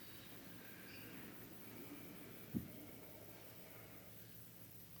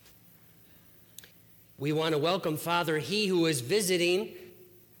We want to welcome Father He, who is visiting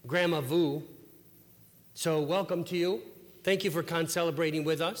Grandma Vu. So welcome to you. Thank you for celebrating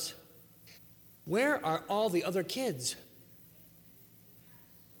with us. Where are all the other kids?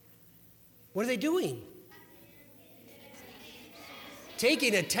 What are they doing?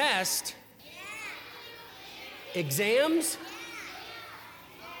 Taking a test? Exams?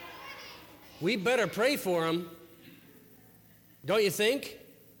 We better pray for them. Don't you think?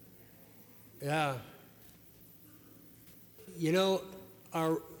 Yeah. You know,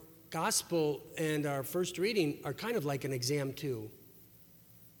 our gospel and our first reading are kind of like an exam too,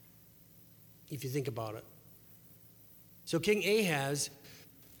 if you think about it. So King Ahaz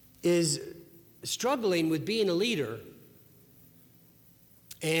is struggling with being a leader,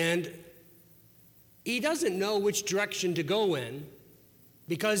 and he doesn't know which direction to go in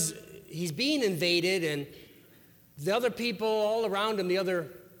because he's being invaded, and the other people all around him, the other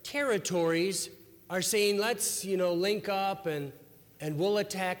territories, are saying, let's, link up and we'll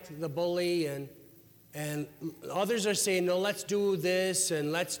attack the bully, and others are saying, no, let's do this and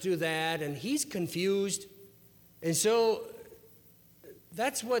let's do that, and he's confused. And so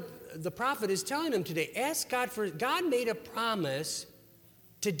that's what the prophet is telling him today. Ask God for, God made a promise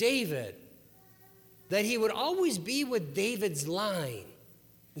to David that he would always be with David's line.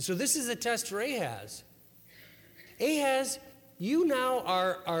 And so this is a test for Ahaz. Ahaz, you now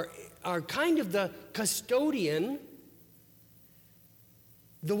are kind of the custodian,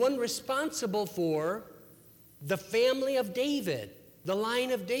 the one responsible for the family of David, the line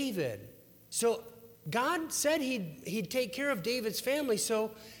of David. So God said he'd take care of David's family,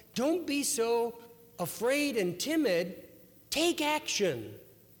 so don't be so afraid and timid. Take action.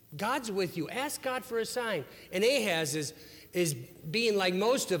 God's with you. Ask God for a sign. And Ahaz is being like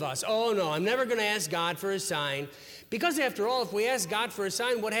most of us. Oh, no, I'm never going to ask God for a sign. Because after all, if we ask God for a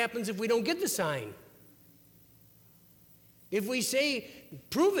sign, what happens if we don't get the sign? If we say,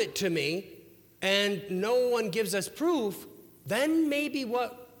 prove it to me, and no one gives us proof, then maybe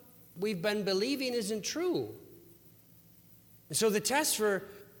what we've been believing isn't true. And so the test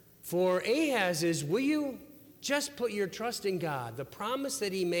for Ahaz is, will you just put your trust in God, the promise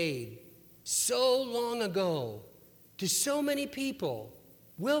that he made so long ago to so many people?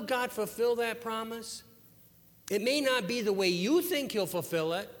 Will God fulfill that promise? It may not be the way you think he'll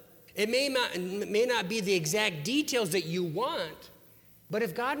fulfill it. It may not be the exact details that you want, but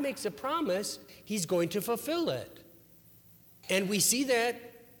if God makes a promise, he's going to fulfill it. And we see that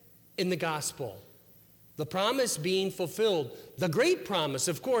in the gospel. The promise being fulfilled. The great promise,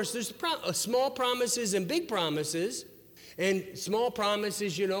 of course, there's small promises and big promises. And small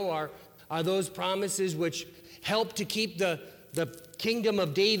promises, are those promises which help to keep the kingdom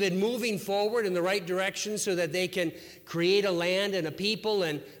of David moving forward in the right direction so that they can create a land and a people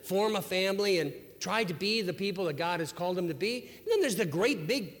and form a family and try to be the people that God has called them to be. And then there's the great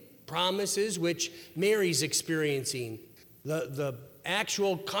big promises which Mary's experiencing. The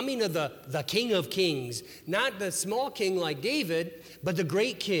actual coming of the King of Kings. Not the small king like David, but the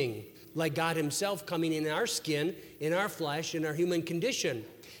great king like God himself coming in our skin, in our flesh, in our human condition.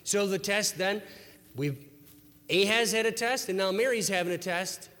 So the test then, Ahaz had a test, and now Mary's having a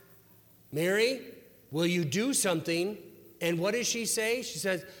test. Mary, will you do something? And what does she say? She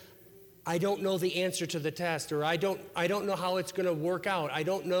says, I don't know the answer to the test, or I don't know how it's going to work out. I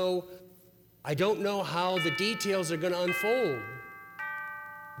don't know how the details are going to unfold.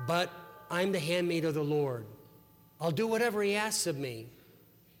 But I'm the handmaid of the Lord. I'll do whatever he asks of me.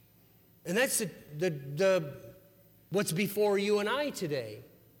 And that's what's before you and I today.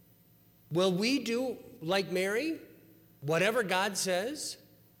 Will we do like Mary, whatever God says?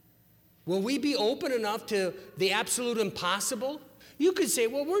 Will we be open enough to the absolute impossible? You could say,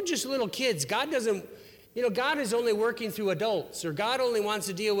 well, we're just little kids. God is only working through adults, or God only wants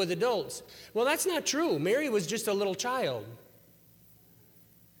to deal with adults. Well, that's not true. Mary was just a little child.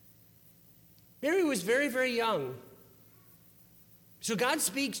 Mary was very, very young. So God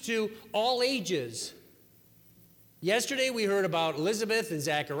speaks to all ages. Yesterday we heard about Elizabeth and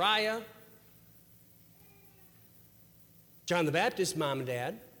Zechariah. John the Baptist's mom and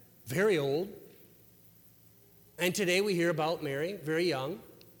dad, very old. And today we hear about Mary, very young.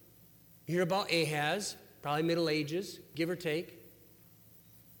 We hear about Ahaz, probably middle ages, give or take.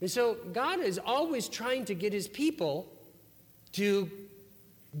 And so God is always trying to get his people to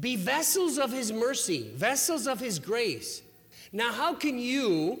be vessels of his mercy, vessels of his grace. Now, how can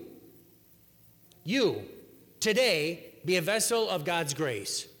you today be a vessel of God's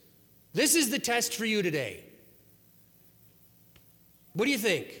grace? This is the test for you today. What do you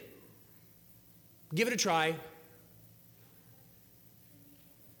think? Give it a try.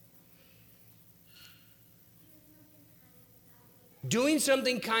 Doing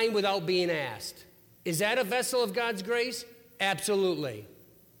something kind without being asked. Is that a vessel of God's grace? Absolutely.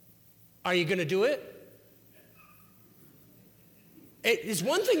 Are you going to do it? It's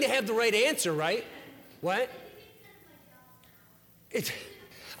one thing to have the right answer, right? What?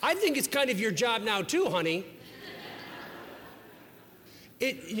 I think it's kind of your job now too, honey.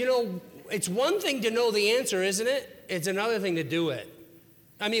 It's one thing to know the answer, isn't it? It's another thing to do it.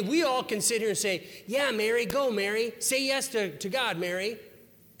 I mean, we all can sit here and say, yeah, Mary, go, Mary. Say yes to God, Mary.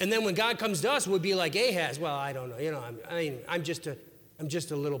 And then when God comes to us, we'll be like Ahaz. Well, I don't know. I'm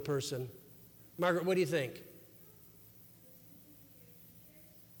just a little person. Margaret, what do you think?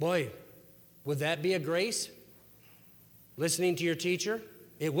 Boy, would that be a grace? Listening to your teacher?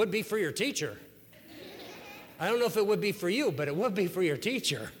 It would be for your teacher. I don't know if it would be for you, but it would be for your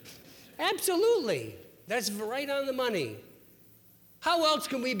teacher. Absolutely. That's right on the money. How else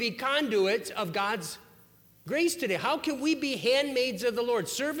can we be conduits of God's grace today? How can we be handmaids of the Lord,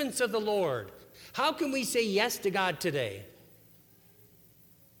 servants of the Lord? How can we say yes to God today?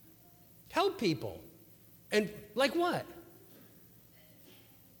 Help people. And like what?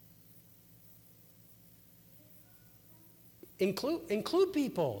 Include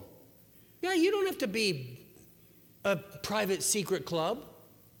people. Yeah, you don't have to be a private secret club.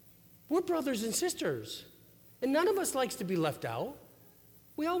 We're brothers and sisters. And none of us likes to be left out.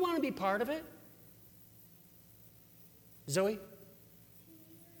 We all want to be part of it. Zoe?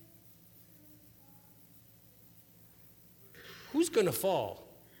 Who's going to fall?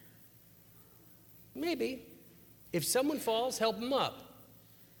 Maybe. If someone falls, help them up.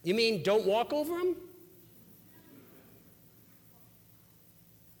 You mean don't walk over them?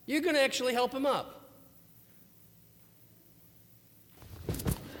 You're going to actually help them up.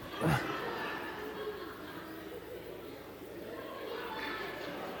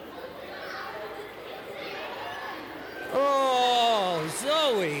 Oh,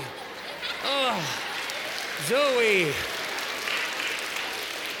 Zoe. Oh, Zoe.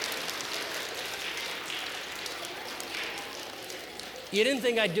 You didn't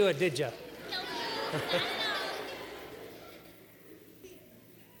think I'd do it, did you?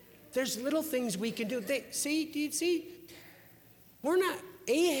 There's little things we can do. Do you see? We're not,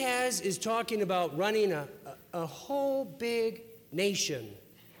 Ahaz is talking about running a whole big nation.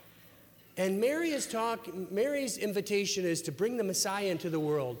 And Mary's invitation is to bring the Messiah into the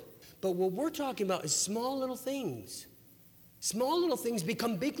world. But what we're talking about is small little things. Small little things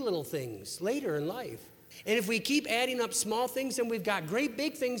become big little things later in life. And if we keep adding up small things, then we've got great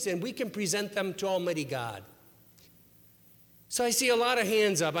big things, and we can present them to Almighty God. So I see a lot of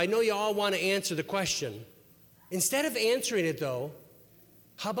hands up. I know you all want to answer the question. Instead of answering it, though,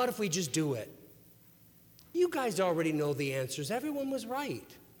 how about if we just do it? You guys already know the answers. Everyone was right.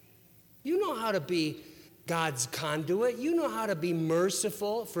 You know how to be God's conduit. You know how to be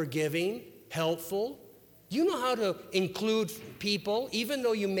merciful, forgiving, helpful. You know how to include people, even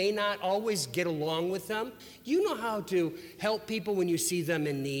though you may not always get along with them. You know how to help people when you see them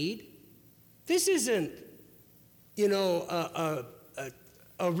in need. This isn't, a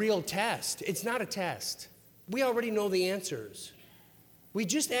real test. It's not a test. We already know the answers. We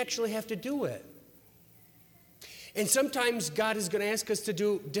just actually have to do it. And sometimes God is going to ask us to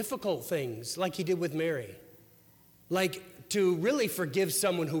do difficult things, like he did with Mary. Like to really forgive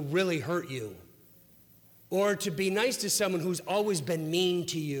someone who really hurt you. Or to be nice to someone who's always been mean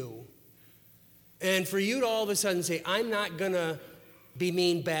to you. And for you to all of a sudden say, I'm not going to be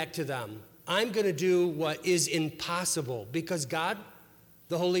mean back to them. I'm going to do what is impossible because God,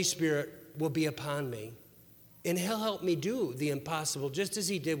 the Holy Spirit, will be upon me. And he'll help me do the impossible, just as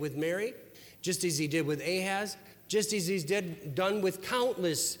he did with Mary, just as he did with Ahaz, just as he's done with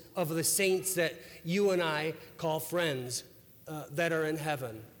countless of the saints that you and I call friends that are in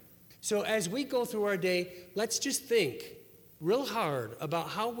heaven. So as we go through our day, let's just think real hard about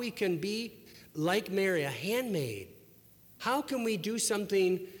how we can be like Mary, a handmaid. How can we do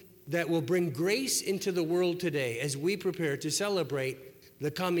something that will bring grace into the world today as we prepare to celebrate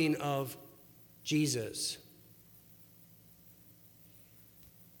the coming of Jesus?